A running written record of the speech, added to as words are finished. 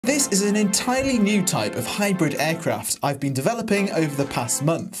This is an entirely new type of hybrid aircraft I've been developing over the past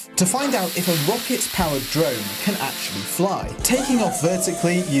month to find out if a rocket-powered drone can actually fly, taking off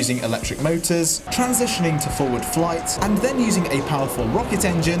vertically using electric motors, transitioning to forward flight, and then using a powerful rocket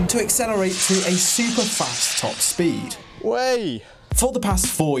engine to accelerate to a super fast top speed. Way! For the past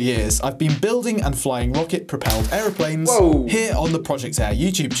 4 years, I've been building and flying rocket-propelled aeroplanes here on the ProjectAir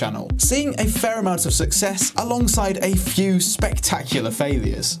YouTube channel, seeing a fair amount of success alongside a few spectacular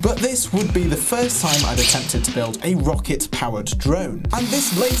failures. But this would be the first time I'd attempted to build a rocket-powered drone. And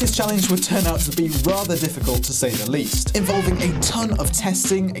this latest challenge would turn out to be rather difficult to say the least, involving a ton of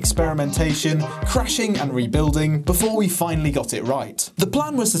testing, experimentation, crashing and rebuilding before we finally got it right. The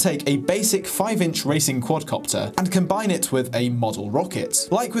plan was to take a basic 5-inch racing quadcopter and combine it with a model rocket.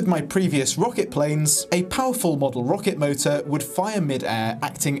 Like with my previous rocket planes, a powerful model rocket motor would fire mid-air,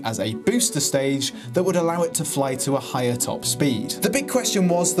 acting as a booster stage that would allow it to fly to a higher top speed. The big question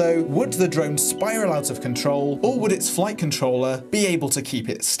was though, would the drone spiral out of control, or would its flight controller be able to keep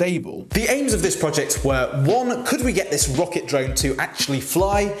it stable? The aims of this project were 1, could we get this rocket drone to actually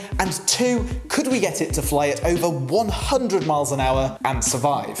fly, and 2, could we get it to fly at over 100 miles an hour and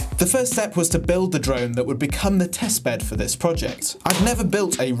survive? The first step was to build the drone that would become the testbed for this project. I'd never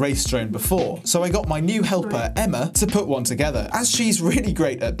built a race drone before, so I got my new helper, Emma, to put one together, as she's really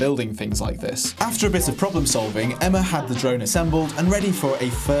great at building things like this. After a bit of problem solving, Emma had the drone assembled and ready for a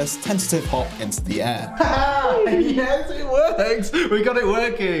first tentative hop into the air. Yes, it works! We got it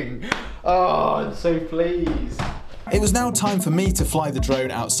working! Oh, I'm so pleased. It was now time for me to fly the drone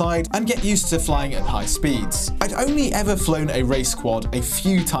outside and get used to flying at high speeds. I'd only ever flown a race quad a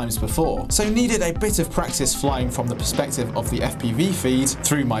few times before, so needed a bit of practice flying from the perspective of the FPV feed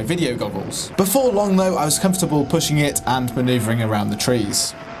through my video goggles. Before long though, I was comfortable pushing it and manoeuvring around the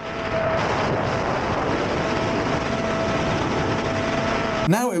trees.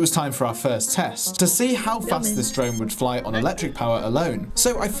 Now it was time for our first test, to see how fast this drone would fly on electric power alone.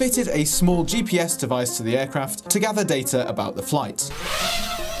 So I fitted a small GPS device to the aircraft to gather data about the flight.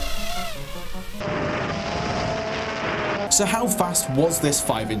 So how fast was this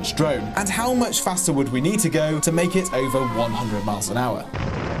 5-inch drone? And how much faster would we need to go to make it over 100 miles an hour?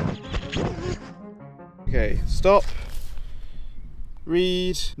 Okay, stop.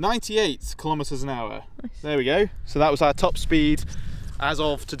 Read 98 kilometers an hour. Nice. There we go. So that was our top speed as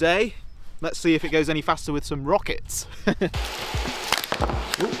of today. Let's see if it goes any faster with some rockets.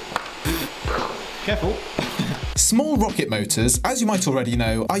 Careful. Small rocket motors, as you might already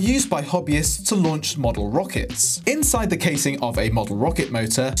know, are used by hobbyists to launch model rockets. Inside the casing of a model rocket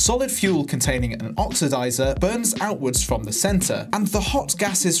motor, solid fuel containing an oxidizer burns outwards from the center, and the hot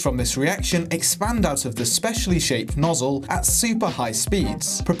gases from this reaction expand out of the specially shaped nozzle at super high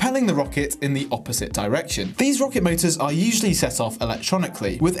speeds, propelling the rocket in the opposite direction. These rocket motors are usually set off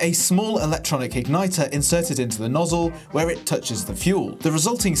electronically, with a small electronic igniter inserted into the nozzle where it touches the fuel. The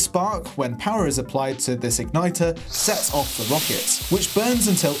resulting spark, when power is applied to this igniter, sets off the rocket, which burns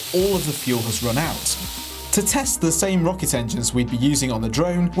until all of the fuel has run out. To test the same rocket engines we'd be using on the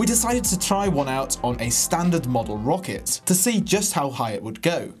drone, we decided to try one out on a standard model rocket to see just how high it would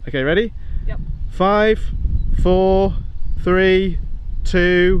go. Okay, ready? Yep. 5, 4, 3,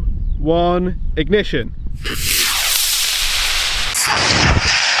 2, 1, ignition.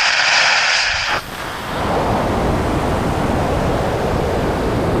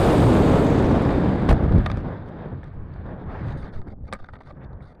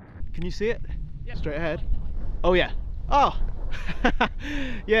 Can you see it? Yep. Straight ahead. Oh yeah. Oh!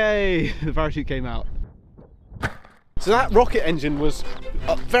 Yay! The parachute came out. So that rocket engine was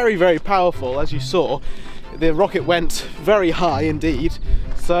very, very powerful, as you saw. The rocket went very high indeed.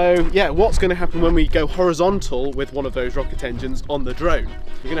 So yeah, what's going to happen when we go horizontal with one of those rocket engines on the drone?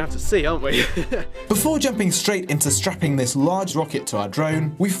 We're going to have to see, aren't we? Before jumping straight into strapping this large rocket to our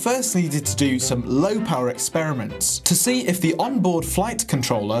drone, we first needed to do some low power experiments to see if the onboard flight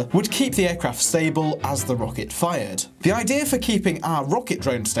controller would keep the aircraft stable as the rocket fired. The idea for keeping our rocket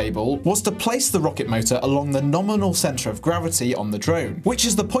drone stable was to place the rocket motor along the nominal center of gravity on the drone, which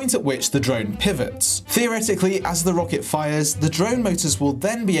is the point at which the drone pivots. Theoretically, as the rocket fires, the drone motors will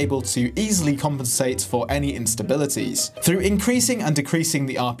then be able to easily compensate for any instabilities through increasing and decreasing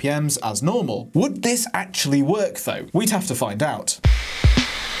the RPMs as normal. Would this actually work though? We'd have to find out.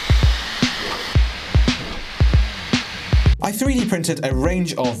 I 3D printed a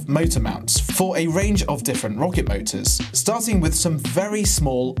range of motor mounts for a range of different rocket motors, starting with some very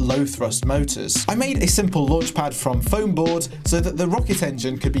small low thrust motors. I made a simple launch pad from foam board so that the rocket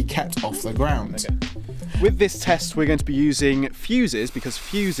engine could be kept off the ground. Okay. With this test we're going to be using fuses, because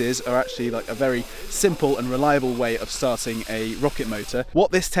fuses are actually like a very simple and reliable way of starting a rocket motor. What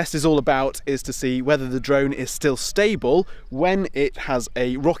this test is all about is to see whether the drone is still stable when it has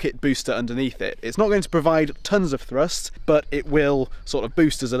a rocket booster underneath it. It's not going to provide tons of thrust, but it will sort of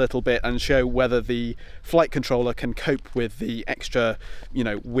boost us a little bit and show whether the flight controller can cope with the extra,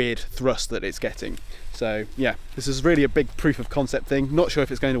 weird thrust that it's getting. So yeah, this is really a big proof of concept thing. Not sure if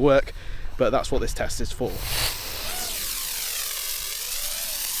it's going to work, but that's what this test is for.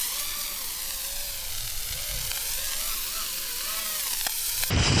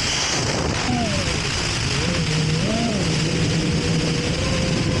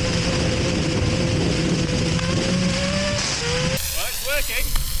 Well, it's working.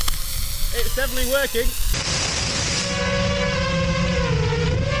 It's definitely working.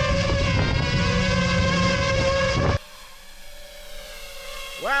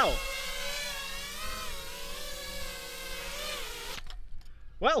 Wow.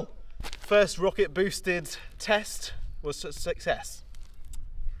 Well, first rocket boosted test was a success.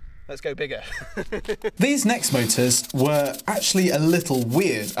 Let's go bigger. These next motors were actually a little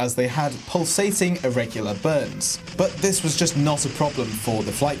weird as they had pulsating irregular burns, but this was just not a problem for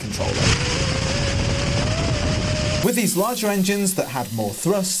the flight controller. With these larger engines that had more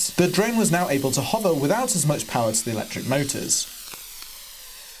thrust, the drone was now able to hover without as much power to the electric motors.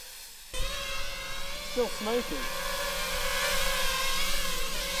 Still smoking.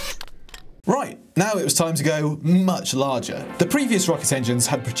 Right, now it was time to go much larger. The previous rocket engines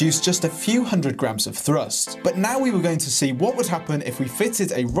had produced just a few hundred grams of thrust, but now we were going to see what would happen if we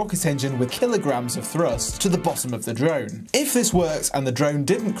fitted a rocket engine with kilograms of thrust to the bottom of the drone. If this worked and the drone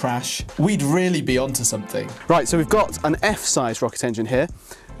didn't crash, we'd really be onto something. Right, so we've got an F-size rocket engine here,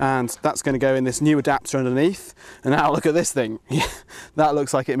 and that's going to go in this new adapter underneath. And now look at this thing. That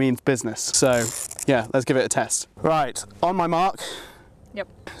looks like it means business. So yeah, let's give it a test. Right, on my mark. Yep.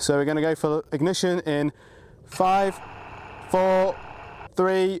 So we're going to go for ignition in 5, 4,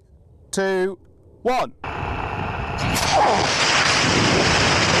 3, 2, 1.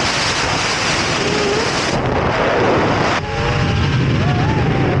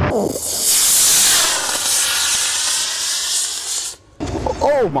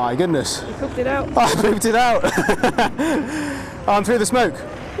 Oh my goodness. You cooked it out. I pooped it out. I'm through the smoke.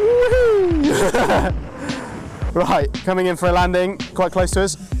 Woohoo! Right, coming in for a landing, quite close to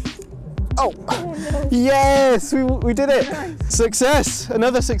us. Oh, no. Yes, we did it. Nice. Success,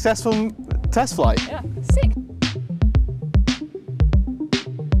 another successful test flight. Yeah, sick.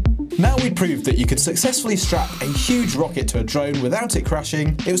 Now we'd proved that you could successfully strap a huge rocket to a drone without it crashing,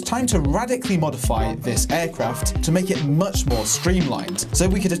 it was time to radically modify this aircraft to make it much more streamlined, so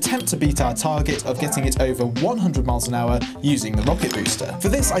we could attempt to beat our target of getting it over 100 miles an hour using the rocket booster. For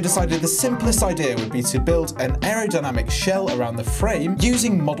this, I decided the simplest idea would be to build an aerodynamic shell around the frame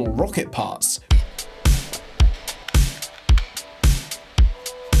using model rocket parts.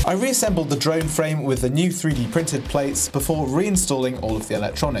 I reassembled the drone frame with the new 3D printed plates before reinstalling all of the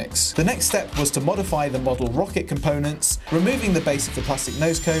electronics. The next step was to modify the model rocket components, removing the base of the plastic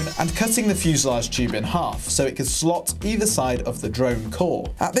nose cone and cutting the fuselage tube in half so it could slot either side of the drone core.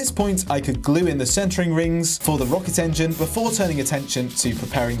 At this point, I could glue in the centering rings for the rocket engine before turning attention to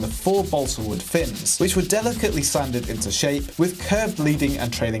preparing the 4 balsa wood fins, which were delicately sanded into shape with curved leading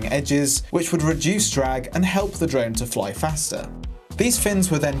and trailing edges, which would reduce drag and help the drone to fly faster. These fins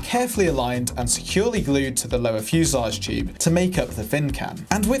were then carefully aligned and securely glued to the lower fuselage tube to make up the fin can.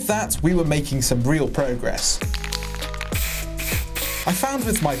 And with that, we were making some real progress. I found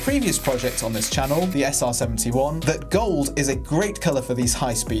with my previous project on this channel, the SR71, that gold is a great colour for these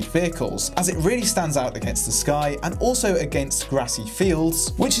high-speed vehicles, as it really stands out against the sky and also against grassy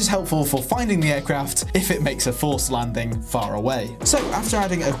fields, which is helpful for finding the aircraft if it makes a forced landing far away. So after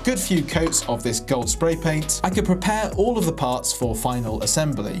adding a good few coats of this gold spray paint, I could prepare all of the parts for final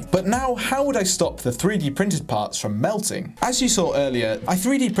assembly. But now, how would I stop the 3D printed parts from melting? As you saw earlier, I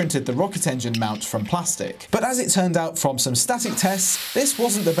 3D printed the rocket engine mount from plastic, but as it turned out from some static tests, Yes, this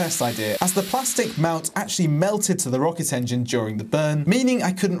wasn't the best idea, as the plastic mount actually melted to the rocket engine during the burn, meaning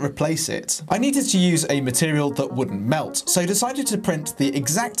I couldn't replace it. I needed to use a material that wouldn't melt, so I decided to print the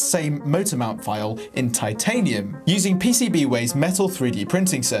exact same motor mount file in titanium, using PCBWay's metal 3D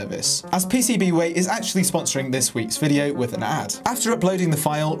printing service, as PCBWay is actually sponsoring this week's video with an ad. After uploading the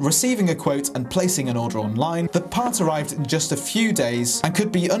file, receiving a quote and placing an order online, the part arrived in just a few days and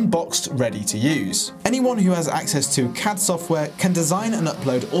could be unboxed ready to use. Anyone who has access to CAD software can design and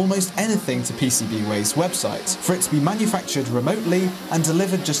upload almost anything to PCBWay's website, for it to be manufactured remotely and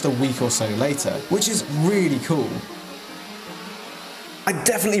delivered just a week or so later, which is really cool. I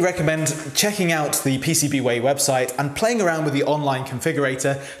definitely recommend checking out the PCBWay website and playing around with the online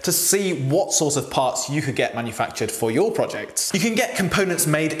configurator to see what sort of parts you could get manufactured for your projects. You can get components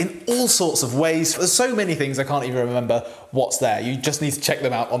made in all sorts of ways. There's so many things I can't even remember what's there. You just need to check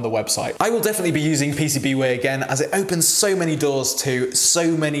them out on the website. I will definitely be using PCBWay again, as it opens so many doors to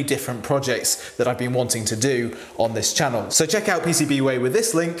so many different projects that I've been wanting to do on this channel. So check out PCBWay with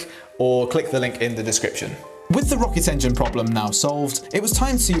this link or click the link in the description. With the rocket engine problem now solved, it was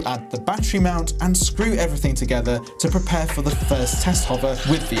time to add the battery mount and screw everything together to prepare for the first test hover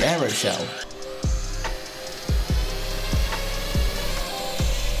with the aeroshell.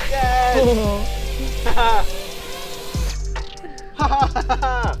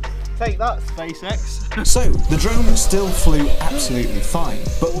 Take that, SpaceX. So, the drone still flew absolutely fine,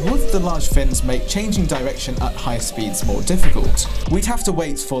 but would the large fins make changing direction at higher speeds more difficult? We'd have to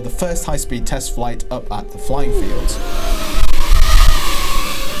wait for the first high-speed test flight up at the flying field.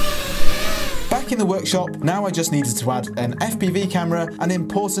 Back in the workshop, now I just needed to add an FPV camera and,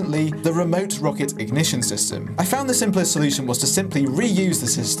 importantly, the remote rocket ignition system. I found the simplest solution was to simply reuse the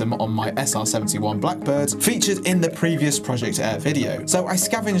system on my SR-71 Blackbird, featured in the previous ProjectAir video. So I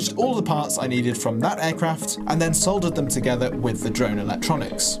scavenged all the parts I needed from that aircraft and then soldered them together with the drone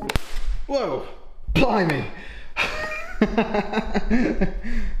electronics. Whoa, blimey.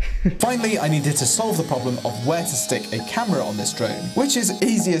 Finally, I needed to solve the problem of where to stick a camera on this drone, which is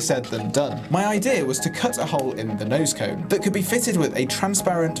easier said than done. My idea was to cut a hole in the nose cone that could be fitted with a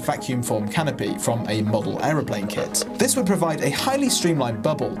transparent vacuum form canopy from a model aeroplane kit. This would provide a highly streamlined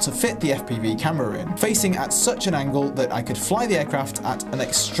bubble to fit the FPV camera in, facing at such an angle that I could fly the aircraft at an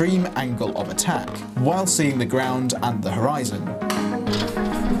extreme angle of attack, while seeing the ground and the horizon.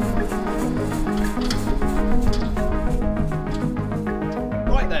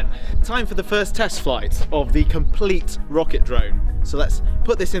 Time for the first test flight of the complete rocket drone. So let's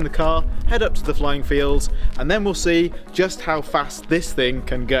put this in the car, head up to the flying fields, and then we'll see just how fast this thing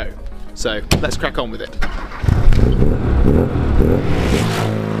can go. So let's crack on with it.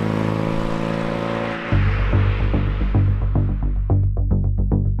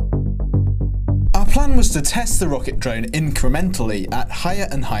 The plan was to test the rocket drone incrementally at higher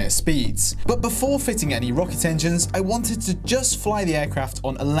and higher speeds. But before fitting any rocket engines, I wanted to just fly the aircraft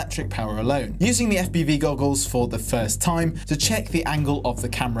on electric power alone, using the FPV goggles for the first time to check the angle of the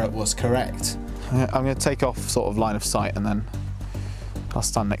camera was correct. I'm going to take off sort of line of sight and then I'll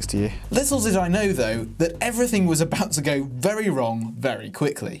stand next to you. Little did I know though, that everything was about to go very wrong very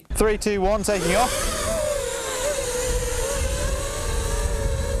quickly. 3, 2, 1, taking off.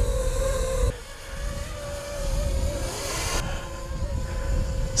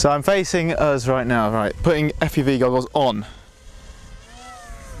 So I'm facing us right now, right, putting FPV goggles on.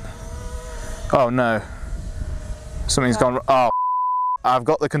 Oh no, something's gone, oh, I've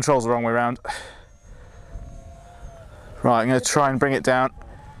got the controls the wrong way around. Right, I'm going to try and bring it down.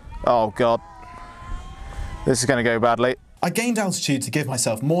 Oh God, this is going to go badly. I gained altitude to give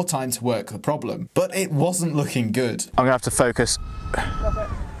myself more time to work the problem, but it wasn't looking good. I'm going to have to focus.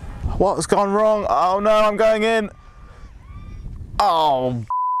 What's gone wrong? Oh no, I'm going in. Oh,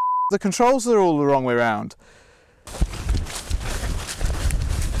 the controls are all the wrong way around.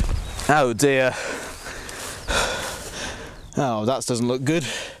 Oh dear. Oh, that doesn't look good.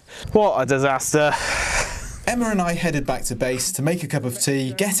 What a disaster. Emma and I headed back to base to make a cup of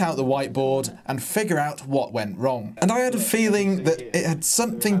tea, get out the whiteboard, and figure out what went wrong. And I had a feeling that it had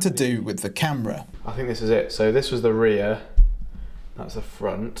something to do with the camera. I think this is it. So this was the rear, that's the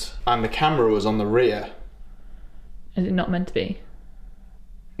front, and the camera was on the rear. Is it not meant to be?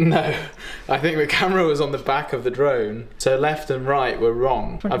 No, I think the camera was on the back of the drone, so left and right were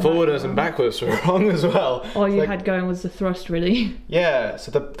wrong. And forwards and backwards were wrong as well. All you had going was the thrust, really. Yeah, so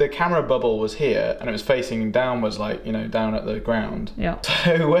the camera bubble was here, and it was facing downwards, like, you know, down at the ground. Yeah.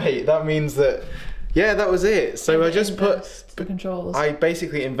 So wait, that means that, yeah, that was it. So I just put the controls. I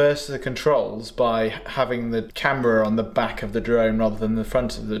basically inversed the controls by having the camera on the back of the drone rather than the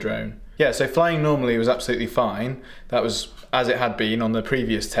front of the drone. Yeah, so flying normally was absolutely fine. That was as it had been on the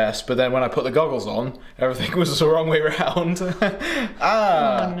previous test, but then when I put the goggles on, everything was the wrong way around.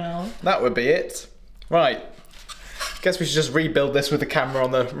 Oh no. That would be it. Right. Guess we should just rebuild this with the camera on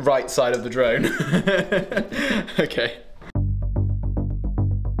the right side of the drone. Okay.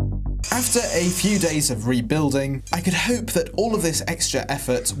 After a few days of rebuilding, I could hope that all of this extra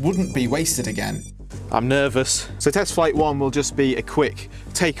effort wouldn't be wasted again. I'm nervous. So test flight 1 will just be a quick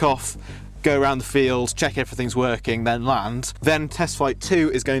take off, go around the field, check everything's working, then land. Then test flight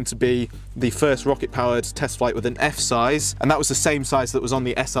 2 is going to be the first rocket-powered test flight with an F size, and that was the same size that was on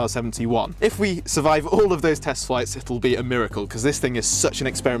the SR-71. If we survive all of those test flights, it'll be a miracle, because this thing is such an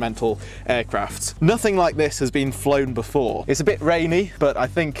experimental aircraft. Nothing like this has been flown before. It's a bit rainy, but I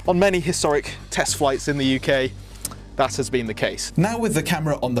think on many historic test flights in the UK, that has been the case. Now with the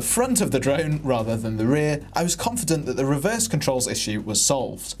camera on the front of the drone rather than the rear, I was confident that the reverse controls issue was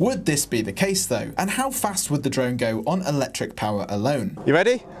solved. Would this be the case though? And how fast would the drone go on electric power alone? You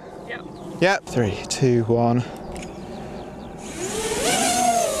ready? Yep. Yep. 3, 2, 1.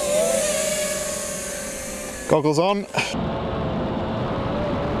 Goggles on.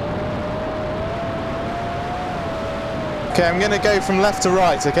 Okay, I'm gonna go from left to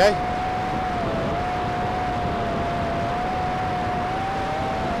right, okay?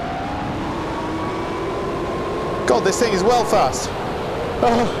 God, this thing is well fast.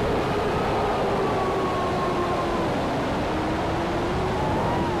 Oh.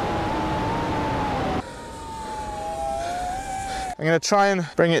 I'm going to try and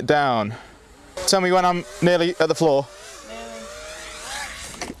bring it down. Tell me when I'm nearly at the floor.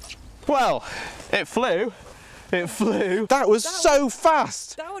 Well, it flew. It flew. That was so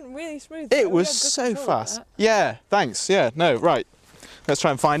fast. That went really smooth. It was so fast. Yeah, thanks. Yeah, no, right. Let's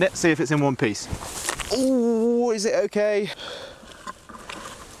try and find it, see if it's in one piece. Oh, is it okay?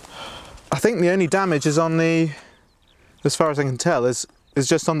 I think the only damage is on the, as far as I can tell, is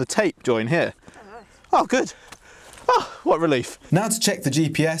just on the tape join here. Oh, good. Oh, what relief. Now to check the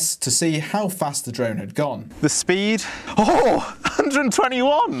GPS to see how fast the drone had gone. The speed, oh,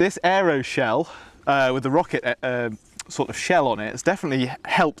 121. This aero shell with the rocket sort of shell on it has definitely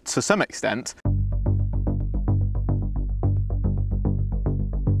helped to some extent.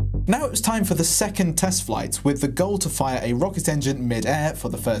 Now it was time for the second test flight, with the goal to fire a rocket engine mid-air for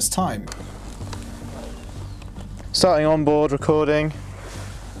the first time. Starting on board, recording.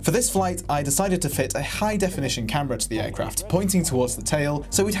 For this flight, I decided to fit a high-definition camera to the aircraft, pointing towards the tail,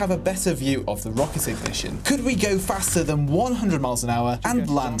 so we'd have a better view of the rocket ignition. Could we go faster than 100 miles an hour and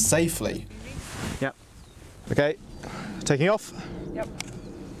land safely? Yep. Okay, taking off. Yep.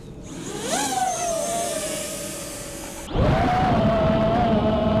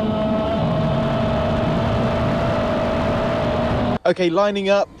 Okay, lining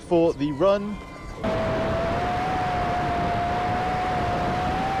up for the run.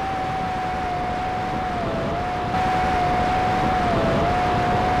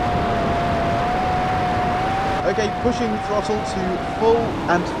 Okay, pushing throttle to full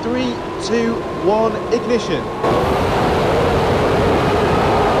and 3, 2, 1, ignition.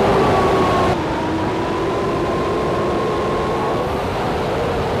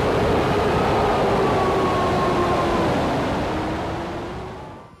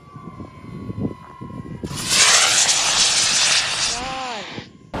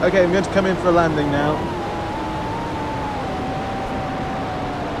 Okay, I'm going to come in for a landing now.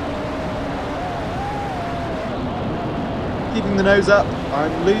 Keeping the nose up,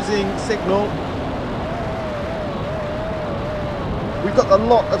 I'm losing signal. We've got a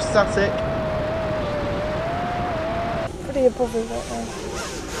lot of static. Pretty above it right now.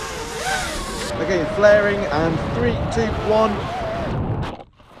 Okay, flaring, and 3, 2, 1.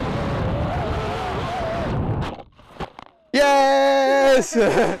 Yes!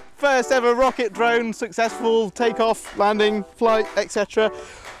 First ever rocket drone, successful takeoff, landing, flight, etc.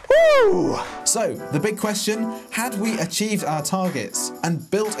 Woo! So, the big question, had we achieved our targets and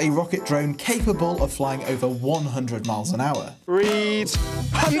built a rocket drone capable of flying over 100 miles an hour? Read.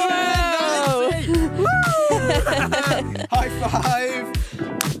 High five!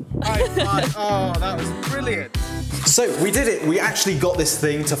 High five. Oh, that was brilliant. So we did it, we actually got this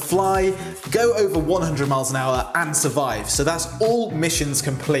thing to fly, go over 100 miles an hour and survive. So that's all missions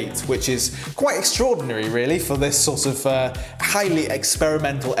complete, which is quite extraordinary really for this sort of highly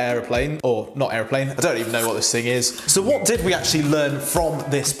experimental aeroplane, or not aeroplane, I don't even know what this thing is. So what did we actually learn from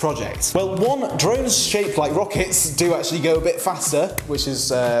this project? Well, one, drones shaped like rockets do actually go a bit faster, which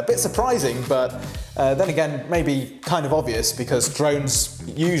is a bit surprising, but Then again, maybe kind of obvious because drones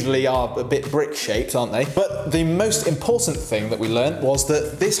usually are a bit brick-shaped, aren't they? But the most important thing that we learned was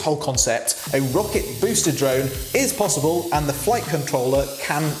that this whole concept, a rocket-boosted drone, is possible, and the flight controller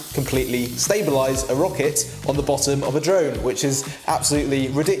can completely stabilise a rocket on the bottom of a drone, which is absolutely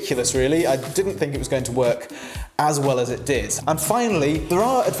ridiculous, really. I didn't think it was going to work as well as it did. And finally, there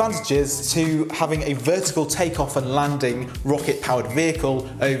are advantages to having a vertical takeoff and landing rocket-powered vehicle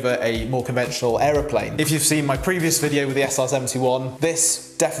over a more conventional aeroplane. If you've seen my previous video with the SR-71, this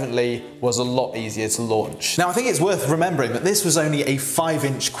definitely was a lot easier to launch. Now, I think it's worth remembering that this was only a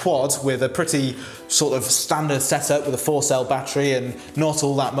 5-inch quad with a pretty sort of standard setup with a 4-cell battery and not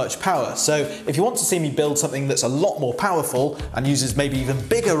all that much power. So if you want to see me build something that's a lot more powerful and uses maybe even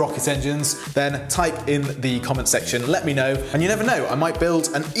bigger rocket engines, then type in the comment section, let me know, and you never know, I might build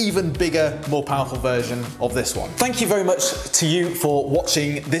an even bigger, more powerful version of this one. Thank you very much to you for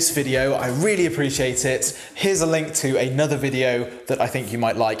watching this video. I really appreciate it. Here's a link to another video that I think you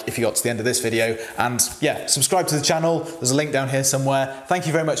might like if you got to the end of this video, and yeah, subscribe to the channel. There's a link down here somewhere. Thank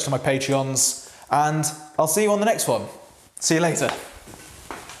you very much to my Patreons, and I'll see you on the next one. See you later.